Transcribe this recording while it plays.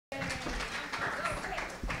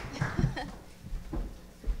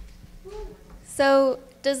So,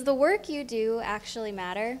 does the work you do actually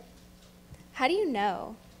matter? How do you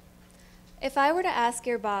know? If I were to ask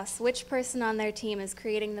your boss which person on their team is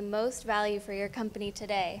creating the most value for your company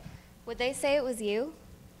today, would they say it was you?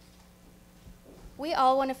 We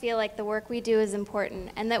all want to feel like the work we do is important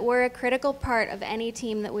and that we're a critical part of any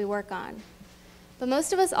team that we work on. But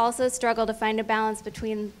most of us also struggle to find a balance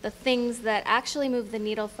between the things that actually move the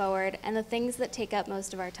needle forward and the things that take up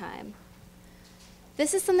most of our time.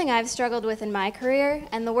 This is something I've struggled with in my career,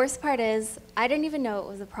 and the worst part is I didn't even know it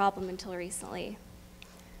was a problem until recently.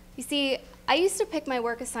 You see, I used to pick my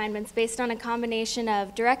work assignments based on a combination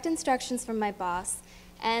of direct instructions from my boss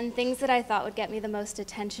and things that I thought would get me the most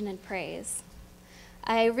attention and praise.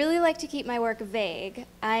 I really like to keep my work vague.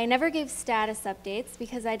 I never gave status updates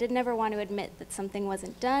because I did never want to admit that something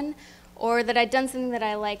wasn't done or that I'd done something that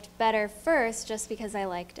I liked better first just because I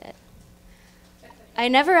liked it. I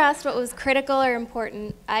never asked what was critical or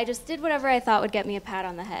important. I just did whatever I thought would get me a pat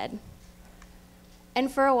on the head. And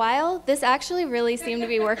for a while, this actually really seemed to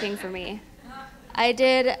be working for me. I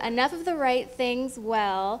did enough of the right things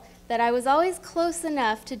well that I was always close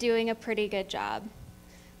enough to doing a pretty good job.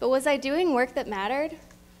 But was I doing work that mattered?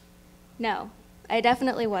 No, I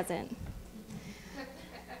definitely wasn't.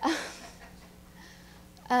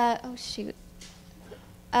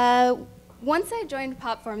 Once I joined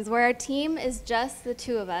Popforms, where our team is just the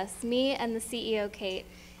two of us, me and the CEO, Kate,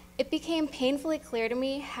 it became painfully clear to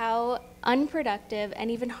me how unproductive and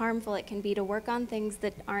even harmful it can be to work on things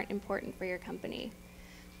that aren't important for your company.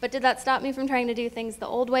 But did that stop me from trying to do things the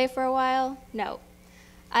old way for a while? No.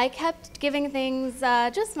 I kept giving things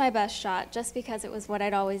just my best shot, just because it was what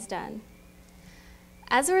I'd always done.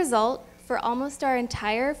 As a result, for almost our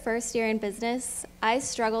entire first year in business, I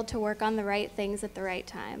struggled to work on the right things at the right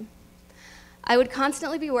time. I would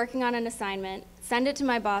constantly be working on an assignment, send it to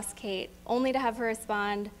my boss, Kate, only to have her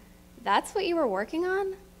respond, "That's what you were working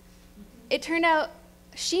on?" It turned out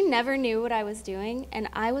she never knew what I was doing, and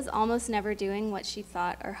I was almost never doing what she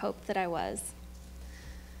thought or hoped that I was.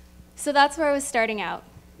 So that's where I was starting out.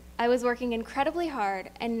 I was working incredibly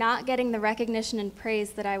hard and not getting the recognition and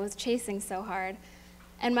praise that I was chasing so hard,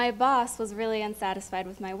 and my boss was really unsatisfied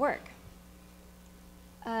with my work.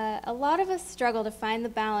 A lot of us struggle to find the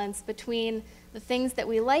balance between the things that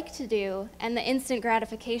we like to do and the instant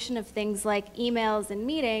gratification of things like emails and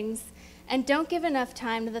meetings, and don't give enough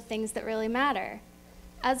time to the things that really matter.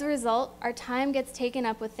 As a result, our time gets taken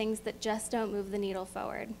up with things that just don't move the needle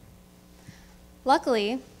forward.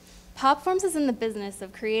 Luckily, Popforms is in the business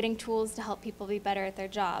of creating tools to help people be better at their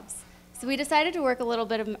jobs. So we decided to work a little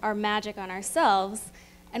bit of our magic on ourselves,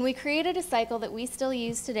 and we created a cycle that we still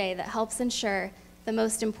use today that helps ensure the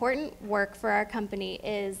most important work for our company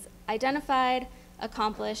is identified,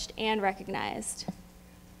 accomplished, and recognized.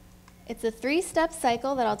 It's a 3-step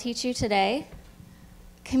cycle that I'll teach you today: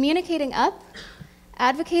 communicating up,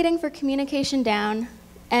 advocating for communication down,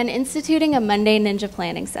 and instituting a Monday Ninja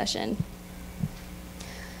planning session.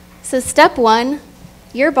 So step 1,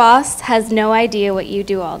 your boss has no idea what you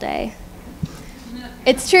do all day.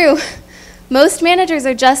 It's true. Most managers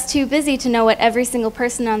are just too busy to know what every single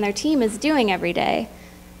person on their team is doing every day.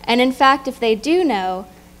 And in fact, if they do know,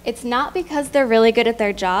 it's not because they're really good at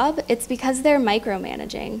their job, it's because they're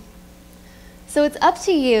micromanaging. So it's up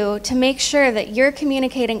to you to make sure that you're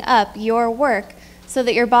communicating up your work so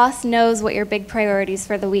that your boss knows what your big priorities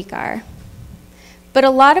for the week are. But a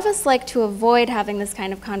lot of us like to avoid having this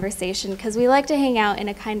kind of conversation because we like to hang out in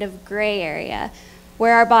a kind of gray area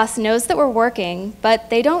where our boss knows that we're working, but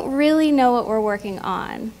they don't really know what we're working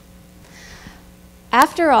on.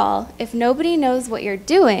 After all, if nobody knows what you're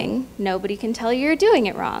doing, nobody can tell you you're doing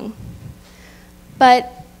it wrong.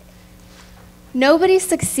 But nobody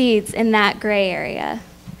succeeds in that gray area.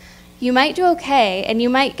 You might do okay and you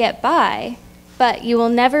might get by, but you will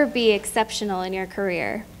never be exceptional in your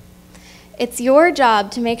career. It's your job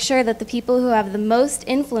to make sure that the people who have the most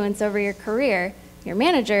influence over your career, your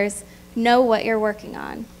managers, know what you're working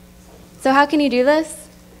on. So how can you do this?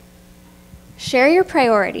 Share your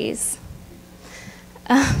priorities.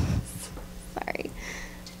 Sorry.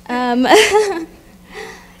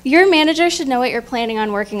 Your manager should know what you're planning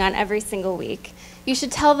on working on every single week. You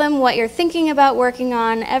should tell them what you're thinking about working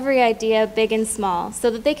on, every idea, big and small, so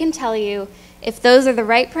that they can tell you if those are the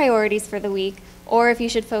right priorities for the week or if you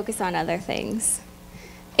should focus on other things.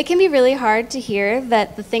 It can be really hard to hear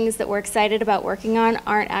that the things that we're excited about working on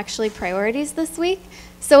aren't actually priorities this week,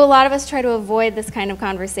 so a lot of us try to avoid this kind of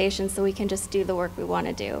conversation so we can just do the work we want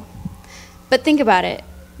to do. But think about it.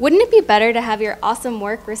 Wouldn't it be better to have your awesome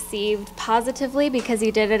work received positively because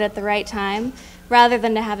you did it at the right time, rather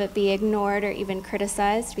than to have it be ignored or even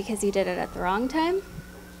criticized because you did it at the wrong time?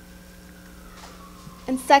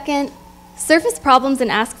 And second, surface problems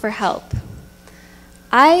and ask for help.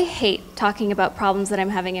 I hate talking about problems that I'm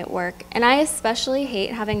having at work, and I especially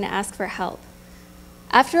hate having to ask for help.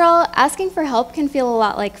 After all, asking for help can feel a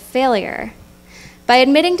lot like failure. By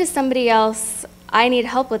admitting to somebody else, I need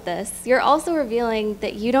help with this, you're also revealing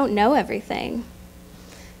that you don't know everything.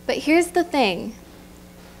 But here's the thing.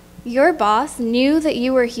 Your boss knew that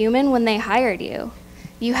you were human when they hired you.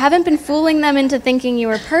 You haven't been fooling them into thinking you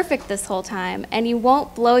were perfect this whole time, and you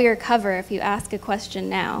won't blow your cover if you ask a question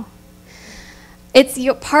now. It's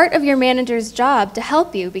part of your manager's job to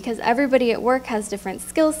help you because everybody at work has different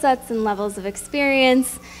skill sets and levels of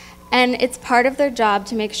experience, and it's part of their job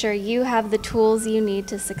to make sure you have the tools you need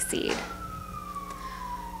to succeed.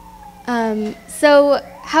 So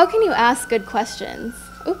how can you ask good questions?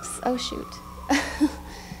 Oops, oh shoot.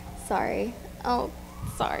 Sorry. Oh,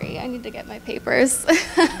 sorry, I need to get my papers.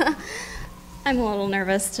 I'm a little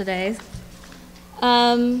nervous today.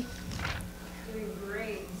 Doing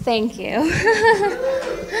great. Thank you.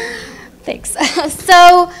 Thanks.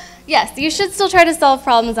 So, yes, you should still try to solve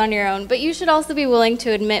problems on your own, but you should also be willing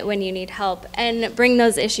to admit when you need help and bring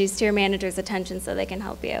those issues to your manager's attention so they can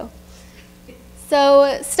help you.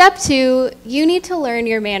 So, step 2, you need to learn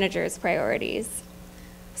your manager's priorities.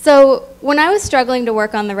 So when I was struggling to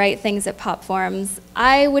work on the right things at popforms,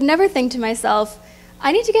 I would never think to myself,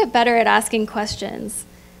 I need to get better at asking questions.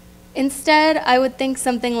 Instead, I would think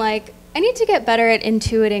something like, I need to get better at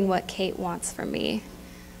intuiting what Kate wants from me.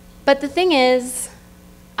 But the thing is,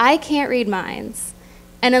 I can't read minds.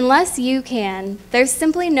 And unless you can, there's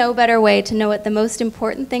simply no better way to know what the most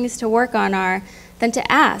important things to work on are than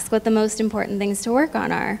to ask what the most important things to work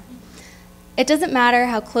on are. It doesn't matter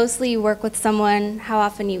how closely you work with someone, how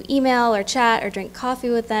often you email or chat or drink coffee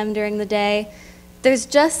with them during the day. There's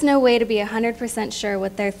just no way to be 100% sure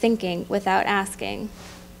what they're thinking without asking.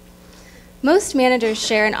 Most managers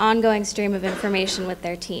share an ongoing stream of information with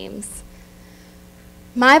their teams.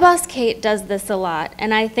 My boss, Kate, does this a lot,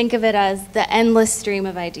 and I think of it as the endless stream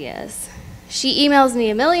of ideas. She emails me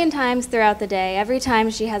a million times throughout the day, every time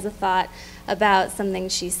she has a thought about something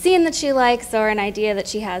she's seen that she likes or an idea that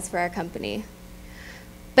she has for our company.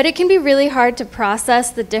 But it can be really hard to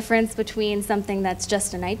process the difference between something that's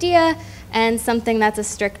just an idea and something that's a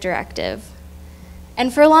strict directive.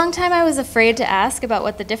 And for a long time, I was afraid to ask about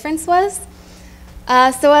what the difference was.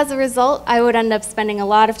 So as a result, I would end up spending a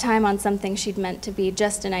lot of time on something she'd meant to be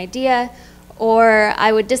just an idea, or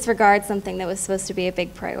I would disregard something that was supposed to be a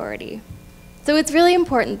big priority. So it's really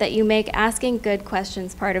important that you make asking good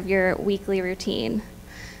questions part of your weekly routine.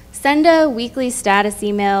 Send a weekly status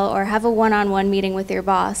email or have a one-on-one meeting with your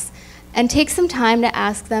boss and take some time to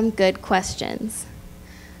ask them good questions.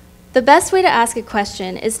 The best way to ask a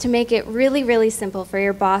question is to make it really, really simple for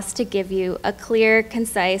your boss to give you a clear,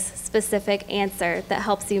 concise, specific answer that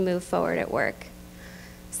helps you move forward at work.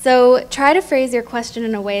 So try to phrase your question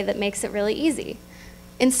in a way that makes it really easy.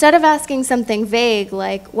 Instead of asking something vague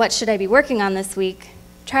like, what should I be working on this week?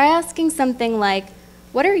 Try asking something like,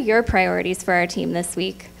 what are your priorities for our team this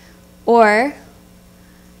week? Or,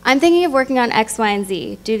 I'm thinking of working on X, Y, and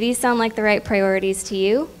Z. Do these sound like the right priorities to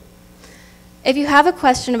you? If you have a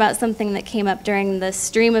question about something that came up during the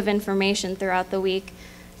stream of information throughout the week,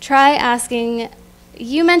 try asking,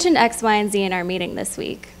 you mentioned X, Y, and Z in our meeting this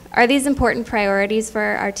week. Are these important priorities for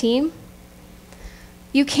our team?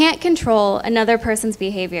 You can't control another person's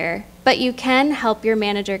behavior, but you can help your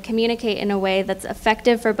manager communicate in a way that's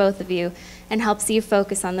effective for both of you and helps you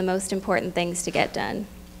focus on the most important things to get done.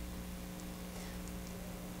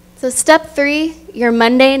 So step 3, your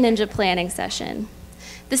Monday Ninja planning session.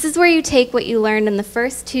 This is where you take what you learned in the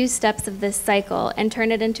first 2 steps of this cycle and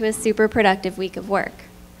turn it into a super productive week of work.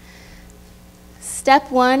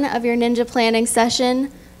 Step 1 of your Ninja planning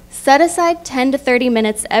session, set aside 10 to 30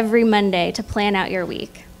 minutes every Monday to plan out your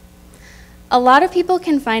week. A lot of people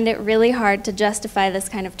can find it really hard to justify this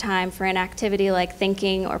kind of time for an activity like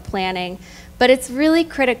thinking or planning, but it's really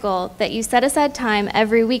critical that you set aside time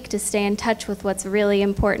every week to stay in touch with what's really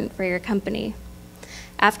important for your company.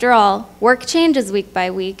 After all, work changes week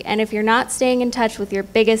by week, and if you're not staying in touch with your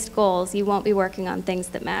biggest goals, you won't be working on things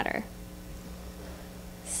that matter.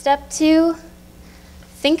 Step 2,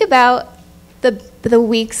 think about the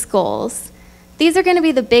week's goals. These are going to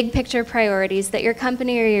be the big picture priorities that your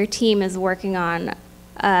company or your team is working on.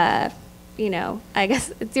 I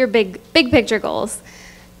guess it's your big picture goals.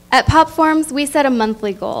 At popforms, we set a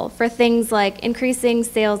monthly goal for things like increasing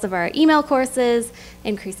sales of our email courses,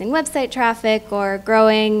 increasing website traffic, or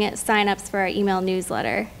growing signups for our email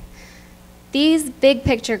newsletter. These big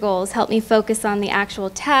picture goals help me focus on the actual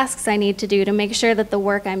tasks I need to do to make sure that the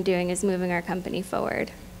work I'm doing is moving our company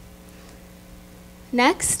forward.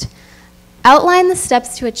 Next, outline the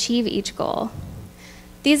steps to achieve each goal.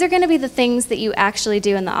 These are going to be the things that you actually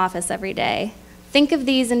do in the office every day. Think of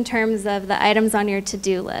these in terms of the items on your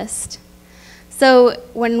to-do list. So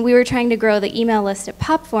when we were trying to grow the email list at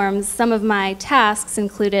popforms, some of my tasks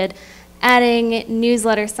included adding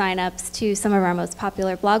newsletter signups to some of our most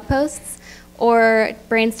popular blog posts, or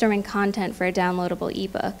brainstorming content for a downloadable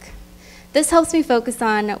ebook. This helps me focus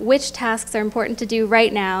on which tasks are important to do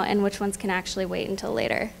right now and which ones can actually wait until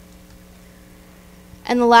later.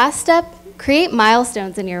 And the last step, create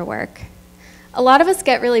milestones in your work. A lot of us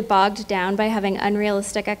get really bogged down by having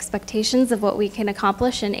unrealistic expectations of what we can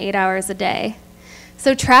accomplish in 8 hours a day.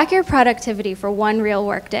 So track your productivity for one real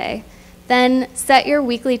work day. Then set your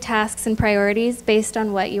weekly tasks and priorities based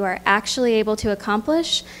on what you are actually able to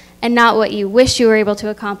accomplish and not what you wish you were able to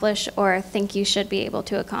accomplish or think you should be able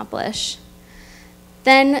to accomplish.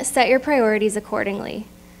 Then set your priorities accordingly.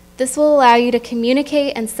 This will allow you to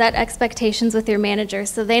communicate and set expectations with your manager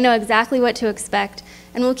so they know exactly what to expect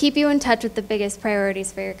and will keep you in touch with the biggest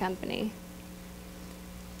priorities for your company.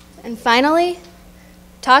 And finally,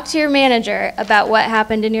 talk to your manager about what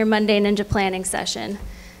happened in your Monday Ninja planning session.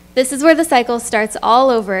 This is where the cycle starts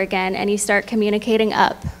all over again and you start communicating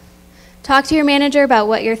up. Talk to your manager about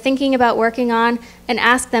what you're thinking about working on and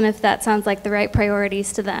ask them if that sounds like the right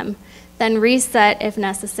priorities to them. Then reset if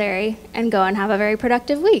necessary and go and have a very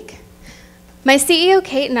productive week. My CEO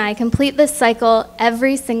Kate and I complete this cycle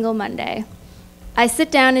every single Monday. I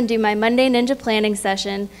sit down and do my Monday Ninja planning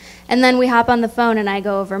session, and then we hop on the phone and I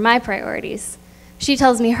go over my priorities. She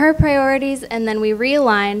tells me her priorities, and then we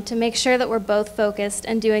realign to make sure that we're both focused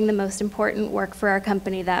and doing the most important work for our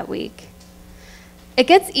company that week. It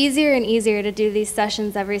gets easier and easier to do these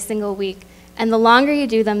sessions every single week, and the longer you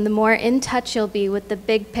do them, the more in touch you'll be with the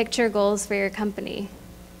big picture goals for your company.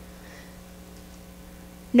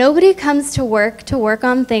 Nobody comes to work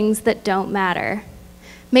on things that don't matter.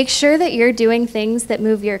 Make sure that you're doing things that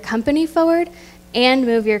move your company forward and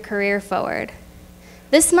move your career forward.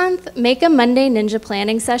 This month, make a Monday Ninja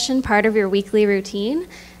planning session part of your weekly routine,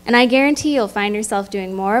 and I guarantee you'll find yourself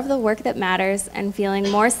doing more of the work that matters and feeling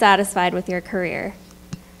more satisfied with your career.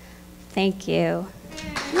 Thank you.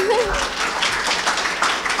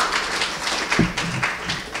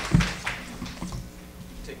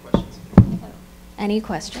 Take questions. Any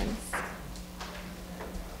questions?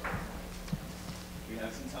 We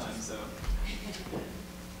have some time, so.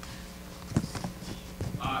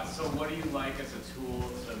 So what do you like as a tool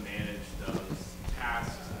to manage those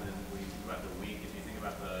tasks, and then when you think about the week, if you think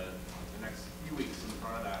about the next few weeks in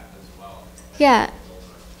front of that as well? Yeah.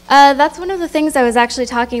 That's one of the things I was actually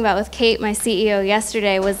talking about with Kate, my CEO,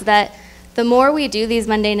 yesterday, was that the more we do these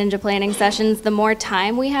Monday Ninja planning sessions, the more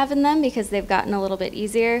time we have in them because they've gotten a little bit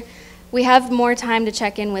easier. We have more time to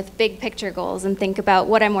check in with big picture goals and think about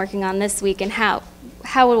what I'm working on this week and how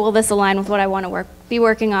will this align with what I want to be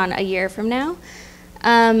working on a year from now.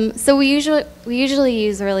 So we usually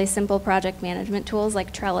use really simple project management tools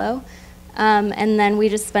like Trello. And then we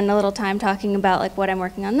just spend a little time talking about like what I'm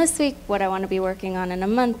working on this week, what I want to be working on in a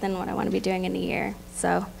month, and what I want to be doing in a year.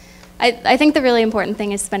 So I think the really important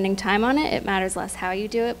thing is spending time on it. It matters less how you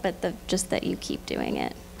do it, but just that you keep doing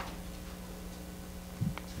it.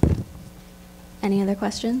 Any other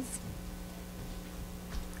questions?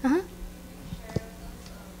 Uh-huh.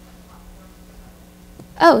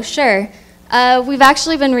 Oh, sure. We've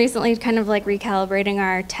actually been recently kind of like recalibrating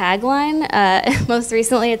our tagline. Most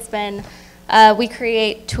recently it's been, we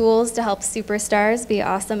create tools to help superstars be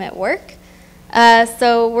awesome at work.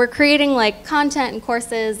 So we're creating like content and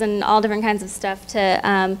courses and all different kinds of stuff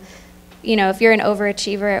to, if you're an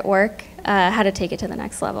overachiever at work, how to take it to the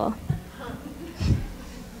next level.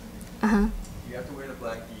 Uh-huh. Do you have to wear the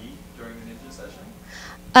black gi during the ninja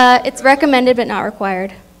session? It's recommended but not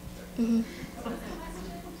required. Mm-hmm. You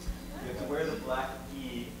have to wear the black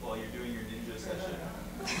gi while you're doing your ninja session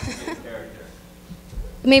to get character.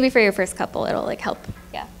 Maybe for your first couple, it'll like help.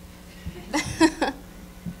 Yeah. Okay.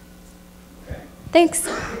 Thanks.